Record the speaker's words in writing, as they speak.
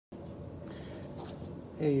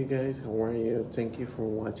Hey you guys, how are you? Thank you for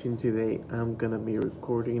watching today. I'm gonna be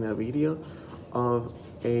recording a video of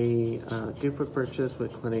a gift for purchase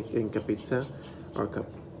with CLINIQUE Pizza or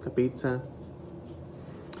Capizza.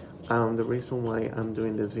 The reason why I'm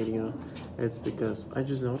doing this video is because I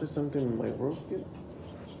just noticed something in my roof, dude.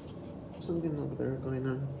 Something over there going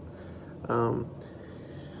on.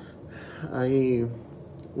 I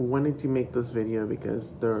wanted to make this video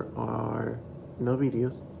because there are no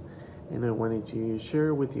videos, and I wanted to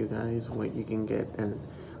share with you guys what you can get and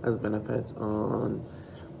as benefits on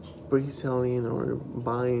pre-selling or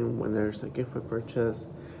buying when there's a gift for purchase.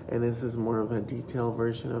 And this is more of a detailed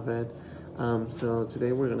version of it. So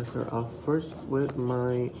today we're gonna start off first with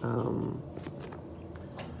my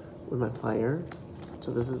flyer.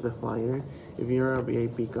 So this is a flyer. If you're a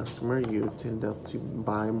VIP customer, you tend up to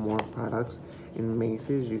buy more products in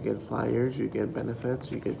Macy's. You get flyers, you get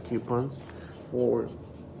benefits, you get coupons for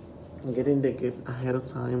getting the gift ahead of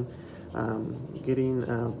time, getting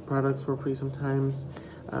products for free sometimes.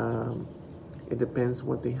 It depends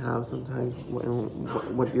what they have sometimes,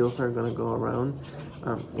 what deals are gonna go around.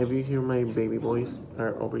 If you hear my baby boys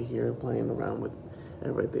are over here playing around with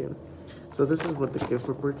everything. So this is what the gift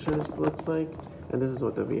for purchase looks like, and this is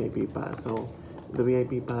what the VIP pass. So the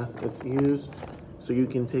VIP pass, it's used so you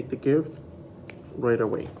can take the gift right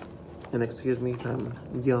away. And excuse me if I'm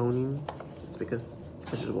yawning, it's because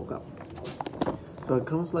I just woke up. So it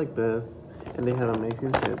comes like this, and they have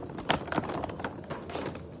amazing sets.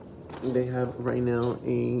 They have right now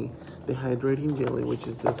the hydrating jelly, which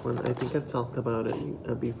is this one. I think I've talked about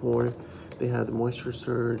it before. They have the moisture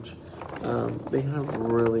surge. They have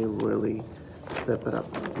really stepped it up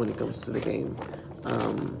when it comes to the game.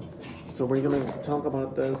 So we're gonna talk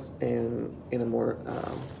about this in a more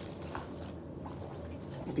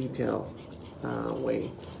detailed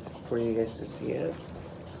way for you guys to see it.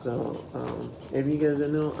 So if you guys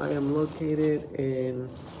don't know, I am located in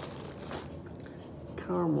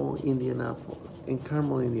Carmel, Indiana.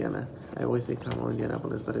 I always say Carmel,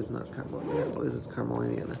 Indianapolis, but it's not Carmel, Indianapolis, it's Carmel,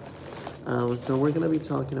 Indiana. So we're gonna be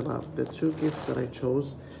talking about the two gifts that I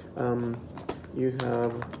chose. You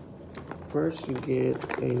have, first you get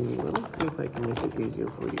let me see if I can make it easier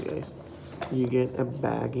for you guys. You get a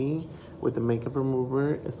baggie with the makeup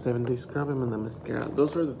remover, a 7-day scrub, and the mascara.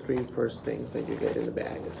 Those are the three first things that you get in the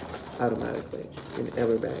bag, automatically, in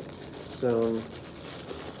every bag. So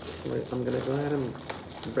I'm gonna go ahead and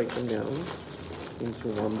break them down into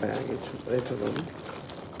one bag, each of them,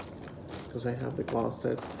 because I have the gloss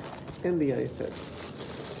set and the eye set.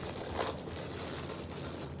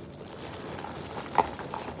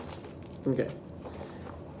 Okay,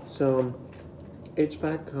 so each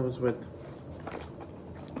bag comes with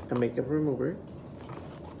a makeup remover,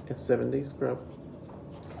 a 7-day scrub,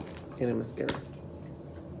 and a mascara.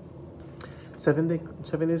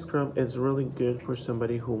 7-day scrub is really good for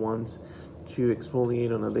somebody who wants to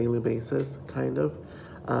exfoliate on a daily basis, kind of.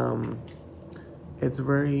 It's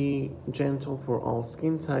very gentle for all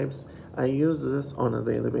skin types. I use this on a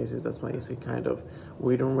daily basis. That's why I say kind of.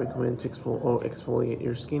 We don't recommend to exfoliate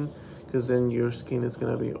your skin, because then your skin is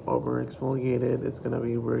gonna be over exfoliated. It's gonna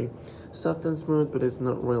be very soft and smooth, but it's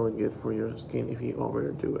not really good for your skin if you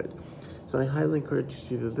overdo it. So I highly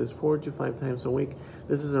encourage you to do this 4 to 5 times a week.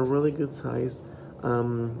 This is a really good size.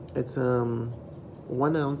 It's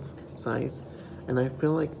 1 ounce size, and I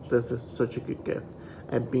feel like this is such a good gift.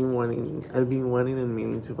 I've been wanting and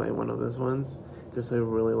meaning to buy one of these ones because I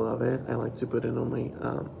really love it. I like to put it on my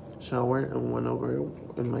shower and one over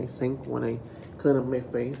in my sink when I clean up my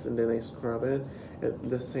face, and then I scrub it.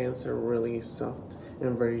 The sands are really soft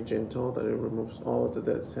and very gentle, that it removes all the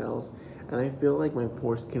dead cells, and I feel like my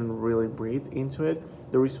pores can really breathe into it.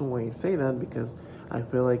 The reason why I say that, because I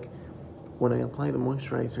feel like when I apply the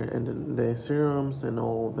moisturizer and the serums and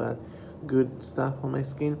all that good stuff on my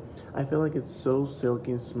skin, I feel like it's so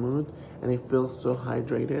silky and smooth, and it feels so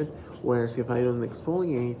hydrated, whereas if I don't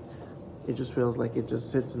exfoliate, it just feels like it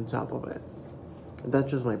just sits on top of it.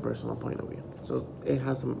 That's just my personal point of view. So it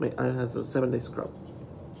has a 7-day scrub.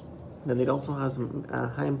 Then it also has a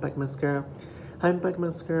high impact mascara. High impact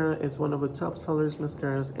mascara is one of the top sellers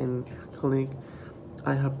mascaras in Clinique.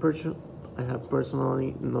 I have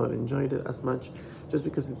personally not enjoyed it as much, just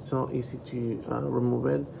because it's so easy to remove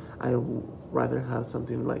it. I rather have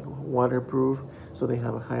something like waterproof. So they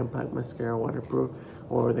have a high impact mascara waterproof,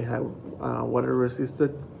 or they have water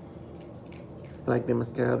resistant, like the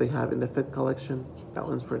mascara they have in the Fit collection. That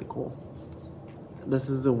one's pretty cool. This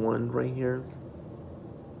is the one right here.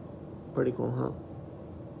 Pretty cool, huh?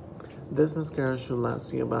 This mascara should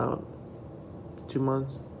last you about 2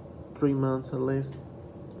 months, 3 months at least.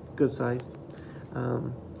 Good size.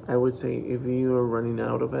 I would say if you are running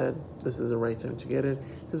out of it, this is the right time to get it,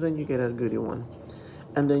 because then you get a goodie one.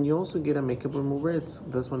 And then you also get a makeup remover.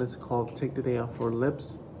 This one is called Take the Day Off for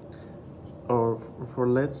Lips, or for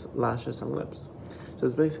lids, lashes, and lips. So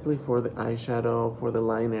it's basically for the eyeshadow, for the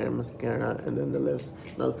liner, mascara, and then the lips.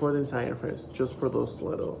 Not for the entire face, just for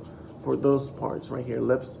those parts right here,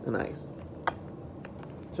 lips and eyes.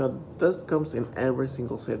 So this comes in every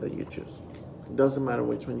single set that you choose. Doesn't matter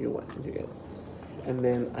which one you want to get. And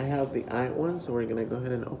then I have the eye one, so we're gonna go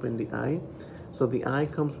ahead and open the eye. So the eye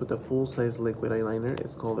comes with a full-size liquid eyeliner.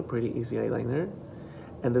 It's called a Pretty Easy Eyeliner.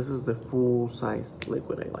 And this is the full-size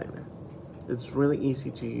liquid eyeliner. It's really easy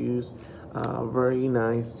to use, very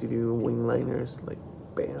nice to do wing liners, like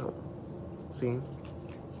bam, see?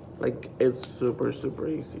 Like it's super, super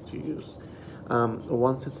easy to use.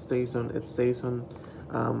 Once it stays on,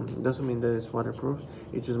 doesn't mean that it's waterproof.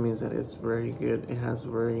 It just means that it's very good. It has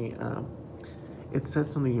very, it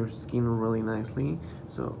sets on your skin really nicely.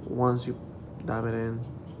 So once you dab it in,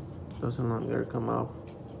 doesn't longer come off.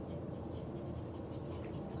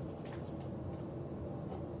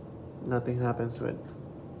 Nothing happens to it.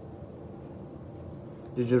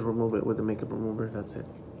 You just remove it with the makeup remover, that's it.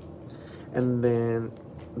 And then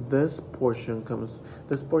this portion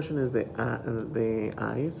is the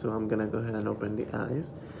eyes, so I'm gonna go ahead and open the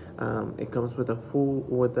eyes. It comes with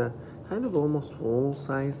a kind of almost full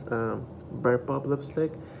size Bear Pop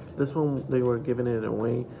lipstick. This one, they were giving it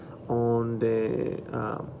away on the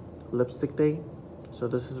lipstick day, so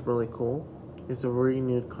this is really cool. It's a very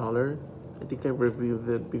nude color. I think I reviewed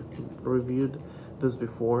this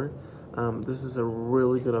before. This is a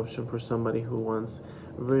really good option for somebody who wants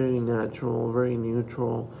very natural, very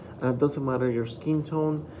neutral. It doesn't matter your skin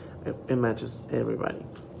tone, it matches everybody.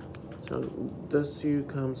 So this two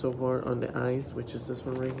come so far on the eyes, which is this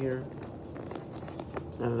one right here.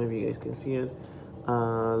 I don't know if you guys can see it.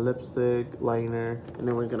 Lipstick, liner, and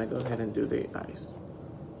then we're gonna go ahead and do the eyes.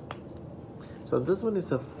 So this one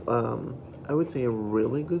is I would say a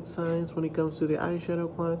really good size when it comes to the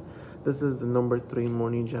eyeshadow quad. This is the number 3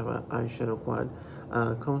 Morning Java eyeshadow quad.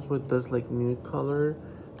 Comes with this like nude color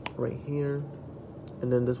right here,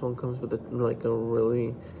 and then this one comes with like a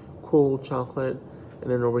really cool chocolate, and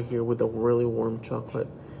then over here with a really warm chocolate,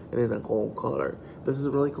 and then a gold color. This is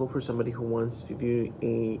really cool for somebody who wants to do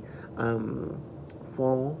a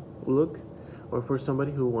fall look, or for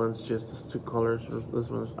somebody who wants just these two colors. These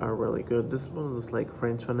ones are really good. This one is like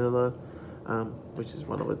French vanilla, which is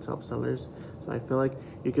one of the top sellers. So I feel like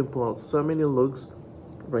you can pull out so many looks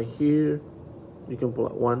right here. You can pull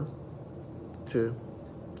out 1, 2,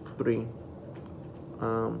 3,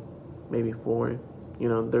 maybe 4. You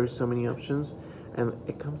know, there's so many options, and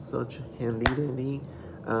it comes such a handy dandy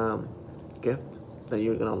gift that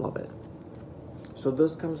you're gonna love it. So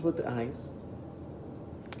this comes with the eyes.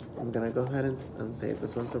 I'm gonna go ahead and say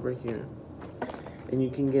this one's over here, and you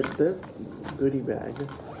can get this goodie bag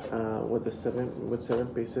with 7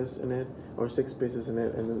 pieces in it, or 6 pieces in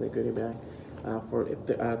it, and then the goodie bag for a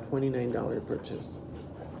 $29 purchase.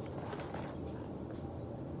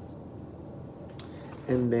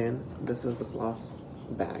 And then this is the gloss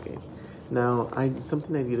bag. Now,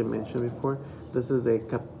 something I didn't mention before. This is a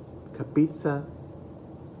Capizza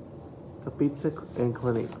and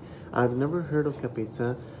Clinique. I've never heard of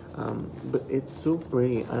Capizza, but it's so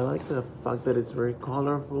pretty. I like the fact that it's very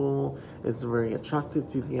colorful. It's very attractive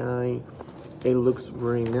to the eye. It looks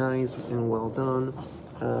very nice and well done.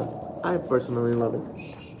 I personally love it.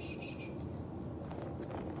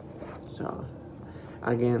 So,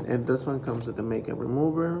 again, and this one comes with a makeup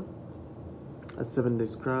remover, a 7-day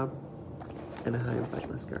scrub, and a high impact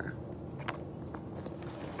mascara.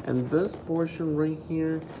 And this portion right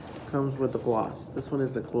here comes with the gloss. This one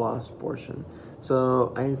is the gloss portion.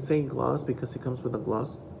 So I say gloss because it comes with a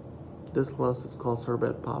gloss. This gloss is called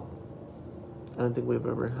Sorbet Pop. I don't think we've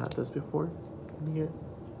ever had this before in here.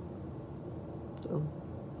 So,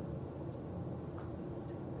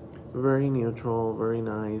 very neutral, very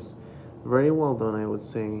nice, very well done, I would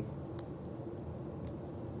say.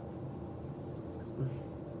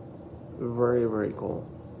 Very, very cool,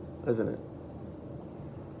 isn't it?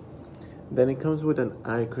 Then it comes with an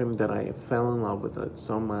eye cream that I fell in love with it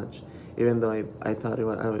so much, even though I thought it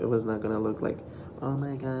was not gonna look like, oh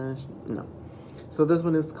my gosh, no. So this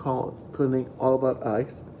one is called Clinique All About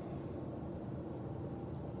Eyes.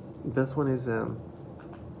 This one is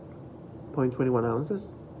 0.21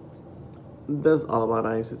 ounces. This All About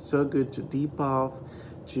Eyes, it's so good to deep off,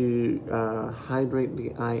 to hydrate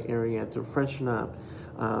the eye area, to freshen up,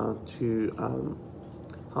 to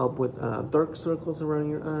help with dark circles around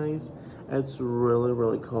your eyes. It's really,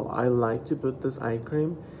 really cool. I like to put this eye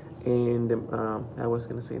cream in the, I was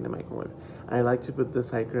gonna say in the microwave. I like to put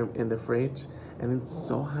this eye cream in the fridge, and it's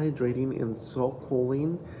so hydrating and so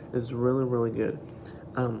cooling. It's really, really good.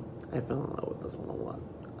 I fell in love with this one a lot.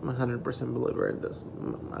 I'm a 100% believer in this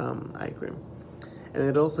eye cream. And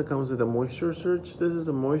it also comes with a moisture surge. This is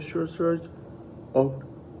a moisture surge of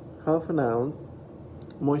half an ounce.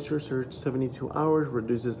 Moisture surge 72 hours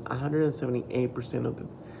reduces 178% of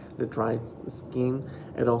the dry skin.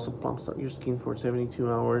 It also plumps up your skin for 72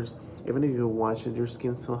 hours. Even if you wash it, your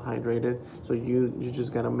skin's still hydrated. So you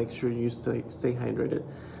just gotta make sure you stay hydrated.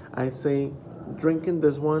 I'd say drinking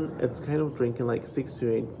this one, it's kind of drinking like 6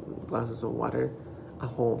 to 8 glasses of water a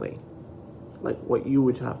whole day, like what you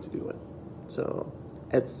would have to do it. So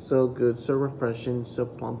it's so good, so refreshing, so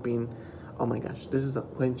plumping. Oh my gosh, this is a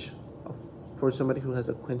quench for somebody who has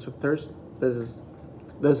a quench of thirst. This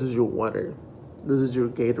is your water. This is your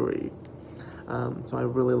Gatorade. So I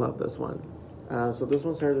really love this one. So this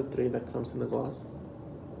one's are the 3 that comes in the gloss.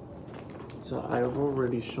 So I've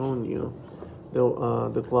already shown you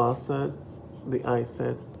the gloss set, the eye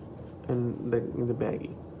set, and the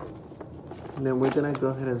baggie. And then we're gonna go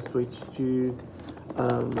ahead and switch to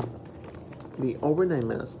the overnight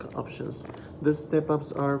mask options. The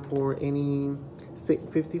step-ups are for any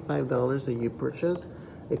 $55 that you purchase.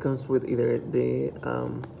 It comes with either the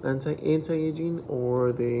anti-aging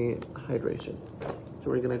or the hydration.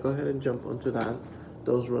 So we're gonna go ahead and jump onto that.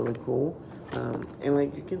 Those really cool. And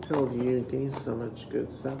like you can tell, you're getting so much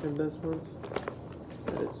good stuff in this ones.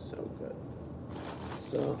 That it's so good.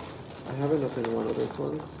 So I haven't opened one of those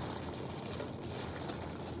ones.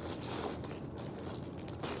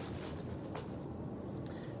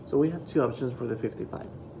 So we have 2 options for the 55.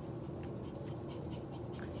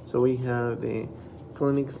 So we have the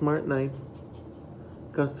CLINIQUE Smart Night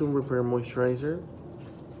Custom Repair Moisturizer.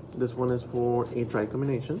 This one is for a dry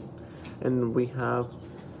combination. And we have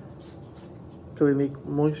CLINIQUE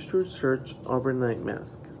Moisture Surge Overnight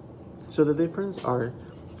Mask. So the difference are,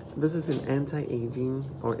 this is an anti-aging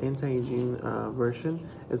version.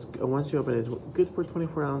 It's once you open it, it's good for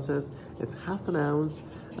 24 ounces. It's half an ounce.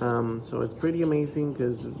 So it's pretty amazing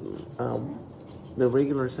because the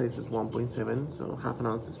regular size is 1.7, so half an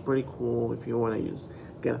ounce is pretty cool if you want to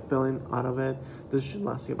get a filling out of it. This should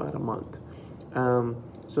last you about a month.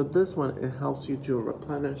 So this one, it helps you to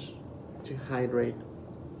replenish, to hydrate.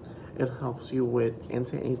 It helps you with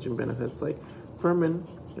anti-aging benefits like firming,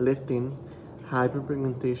 lifting,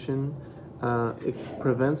 hyperpigmentation. It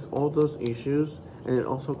prevents all those issues, and it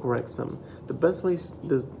also corrects them. The best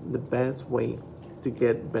way to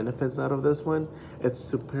get benefits out of this one, it's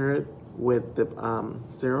to pair it with the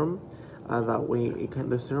serum. That way,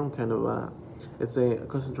 the serum kind of it's a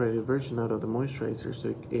concentrated version out of the moisturizer,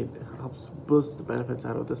 so it helps boost the benefits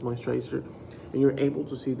out of this moisturizer, and you're able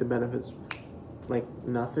to see the benefits like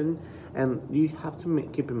nothing. And you have to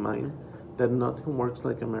keep in mind that nothing works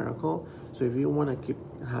like a miracle. So if you want to keep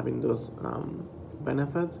having those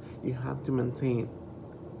benefits, you have to maintain.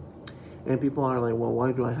 And people are like, well,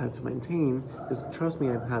 why do I have to maintain? Because trust me,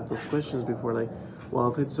 I've had those questions before, like,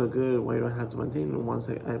 well, if it's so good, why do I have to maintain? And once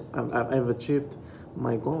I've achieved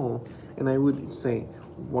my goal, and I would say,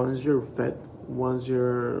 once you're fit, once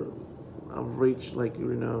you're reached, like,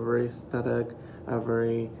 you know, a very aesthetic, a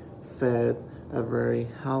very fit, a very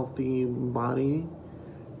healthy body,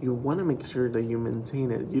 you want to make sure that you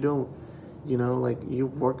maintain it. You don't, you know, like, you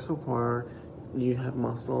work so far, you have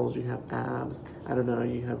muscles, you have abs, I don't know,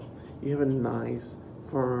 you have a nice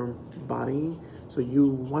firm body, so you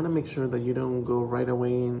want to make sure that you don't go right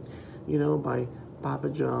away and, you know, buy Papa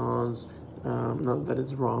John's, not that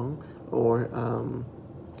it's wrong, or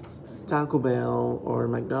Taco Bell or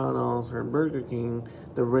McDonald's or Burger King,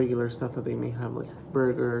 the regular stuff that they may have, like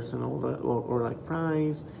burgers and all that, or like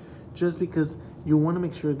fries, just because you want to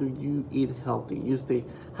make sure that you eat healthy, you stay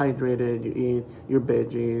hydrated, you eat your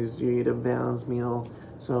veggies, you eat a balanced meal.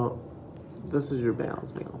 So this is your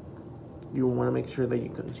balanced meal. You want to make sure that you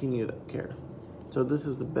continue that care. So this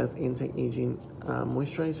is the best anti-aging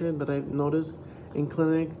moisturizer that I've noticed in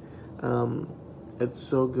Clinique. It's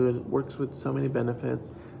so good, works with so many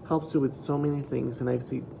benefits, helps you with so many things, and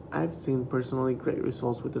I've seen personally great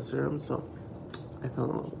results with the serum, so I fell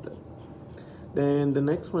in love with it. Then the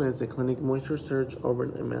next one is the Clinique Moisture Surge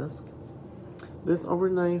Overnight Mask. This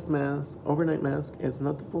overnight mask is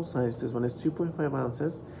not the full size. This one is 2.5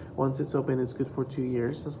 ounces. Once it's open, it's good for 2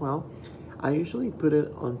 years as well. I usually put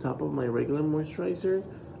it on top of my regular moisturizer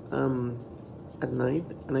at night,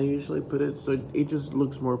 and I usually put it so it just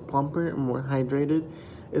looks more plumper and more hydrated.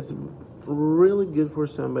 It's really good for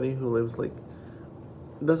somebody who lives, like,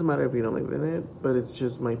 doesn't matter if you don't live in it, but it's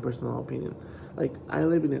just my personal opinion. Like, I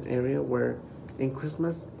live in an area where in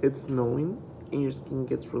Christmas, it's snowing and your skin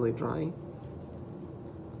gets really dry,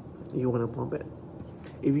 you want to plump it.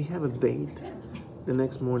 If you have a date the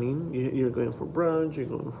next morning, you're going for brunch, you're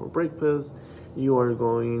going for breakfast, you are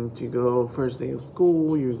going to go first day of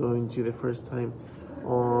school, you're going to the first time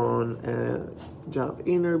on a job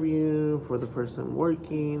interview, for the first time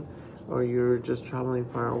working, or you're just traveling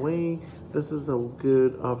far away, this is a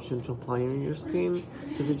good option to apply on your skin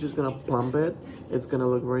because it's just gonna plump it. It's gonna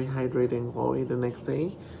look very hydrated and glowy the next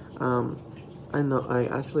day. I know I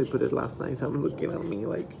actually put it last night. I'm looking at me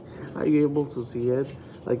like, are you able to see it?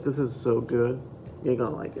 Like, this is so good. You're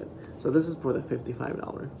gonna like it. So this is for the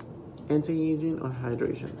 $55. Anti-aging or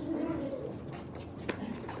hydration.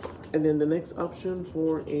 And then the next option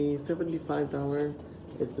for a $75,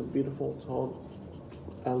 it's the beautiful taupe.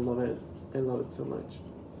 I love it. I love it so much.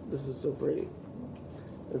 This is so pretty.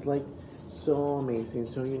 It's like so amazing,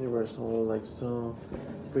 so universal, like so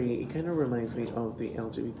free. It kind of reminds me of the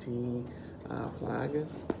LGBT flag.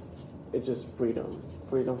 It's just freedom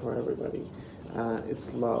for everybody.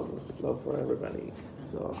 It's love for everybody.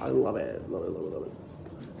 So I love it, love it.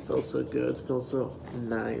 Feels so good, feels so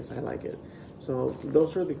nice. I like it. So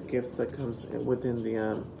those are the gifts that comes within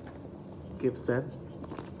the gift set.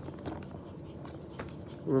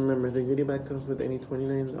 Remember, the goodie bag comes with any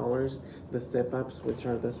 $29. The step-ups, which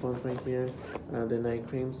are this ones right here, the night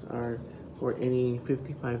creams, are for any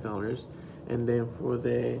 $55. And then for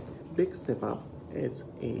the big step-up, it's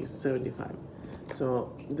a $75.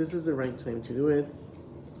 So this is the right time to do it.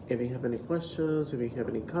 If you have any questions, if you have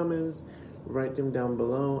any comments, write them down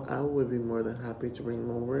below. I would be more than happy to bring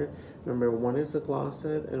them over. Remember, one is the gloss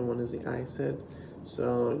set and one is the eye set.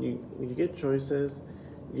 So you get choices,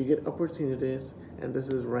 you get opportunities, and this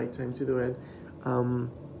is the right time to do it.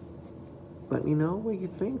 Let me know what you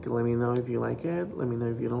think. Let me know if you like it. Let me know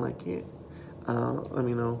if you don't like it. Let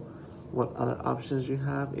me know what other options you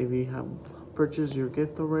have, if you have purchased your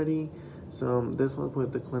gift already. So this one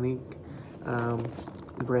with the Clinique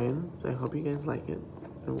brand. So I hope you guys like it,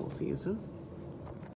 and we'll see you soon.